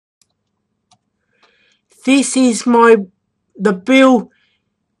This is the Bill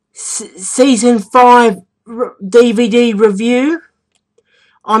Season 5 DVD review.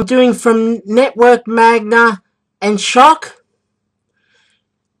 I'm doing from Network Magna and Shock.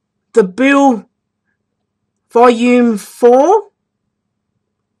 The Bill Volume 4,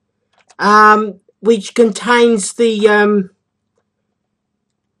 which contains the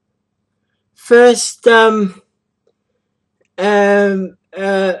first first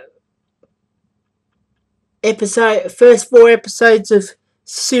 4 episodes of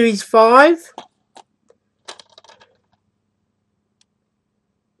Series 5.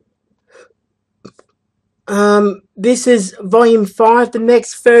 This is Volume 5, the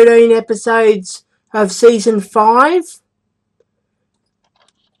next 13 episodes of Season 5.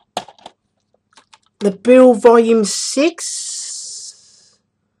 The Bill Volume 6.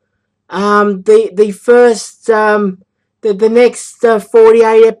 The first, the next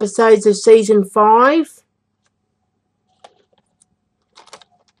 48 episodes of Season 5.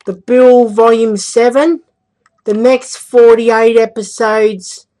 The Bill Volume 7. The next 48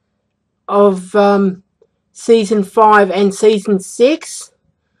 episodes of Season 5 and Season 6,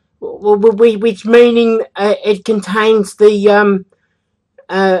 which meaning it contains the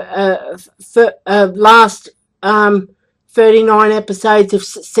last 39 episodes of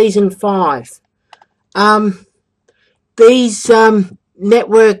Season 5. These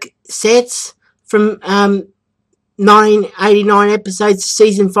network sets from 1989 episodes,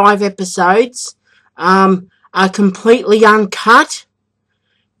 Season 5 episodes, are completely uncut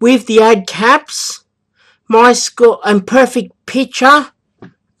with the ad caps. My score and perfect picture,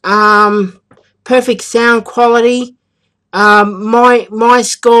 perfect sound quality. My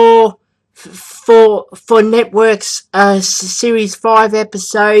score for Network's Series 5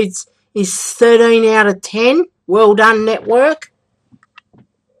 episodes is 13 out of 10. Well done, Network.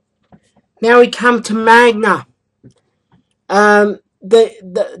 Now we come to Magna. The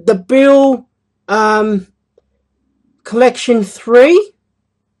Bill Collection 3.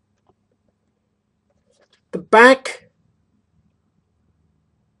 The back.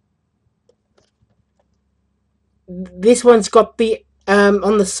 This one's got the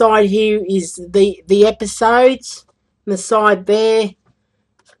on the side here is the episodes. On the side there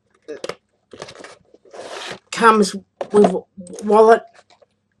comes with wallet.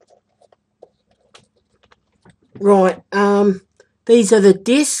 Right. These are the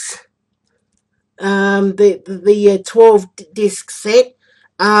discs. The 12 disc set.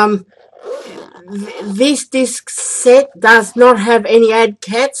 This disc set does not have any ad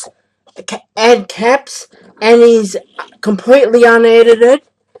caps, and is completely unedited.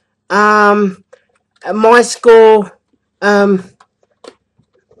 My score, hang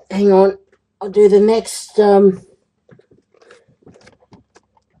on, I'll do the next, the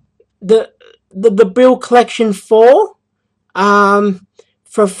Bill Collection 4,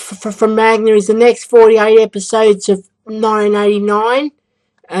 from Magna is the next 48 episodes of 1989.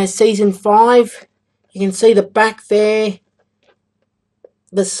 Season 5, you can see the back there,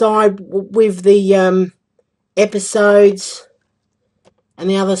 the side with the episodes, and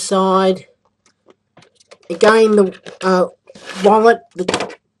the other side. Again, the wallet.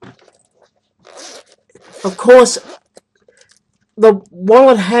 Of course, the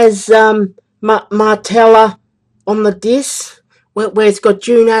wallet has Martella on the disc, where it's got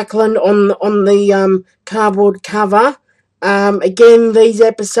June Ackland on the cardboard cover. Again, these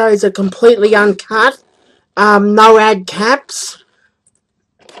episodes are completely uncut. No ad caps.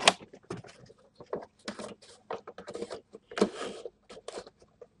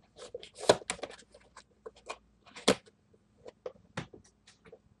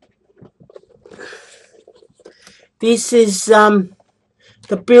 This is the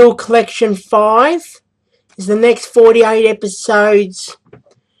Bill Collection 5. Is the next 48 episodes.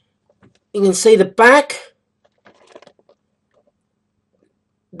 You can see the back.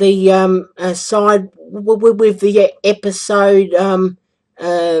 The side with the episode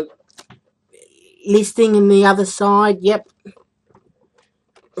listing in the other side. Yep.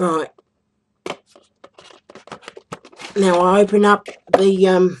 Right. Now I open up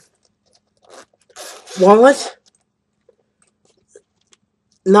the wallet.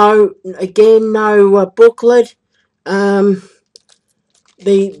 No booklet.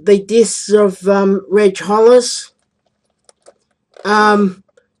 The discs of Reg Hollis.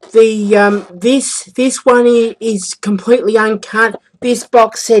 This one is completely uncut. This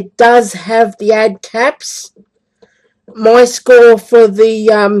box set does have the ad caps. My score for the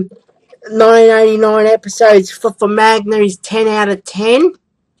 1989 episodes for Magna is 10 out of 10.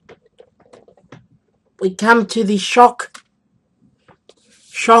 We come to the Shock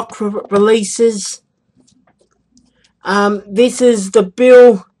releases. This is the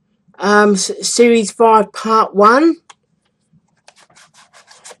Bill Series 5 Part 1.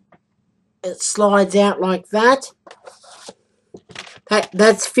 It slides out like that.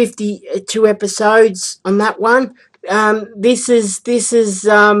 That's 52 episodes on that one. This is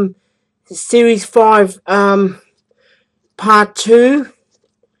Series 5 Part 2.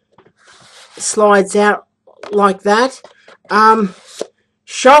 Slides out like that.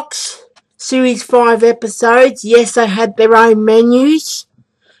 Shocks, Series 5 episodes. Yes, they had their own menus,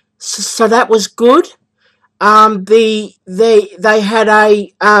 so that was good. They had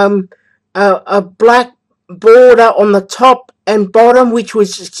a black border on the top and bottom, which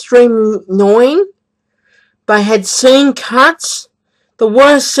was extremely annoying. They had scene cuts. The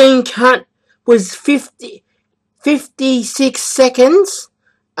worst scene cut was 56 seconds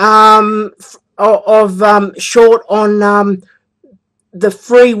of short on the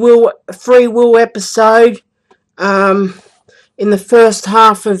free will episode in the first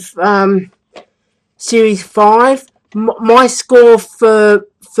half of Series 5. My score for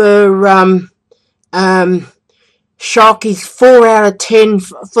Shock is 4 out of 10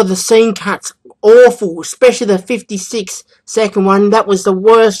 for the scene cuts. Awful, especially the 56-second one. That was the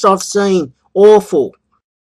worst I've seen. Awful.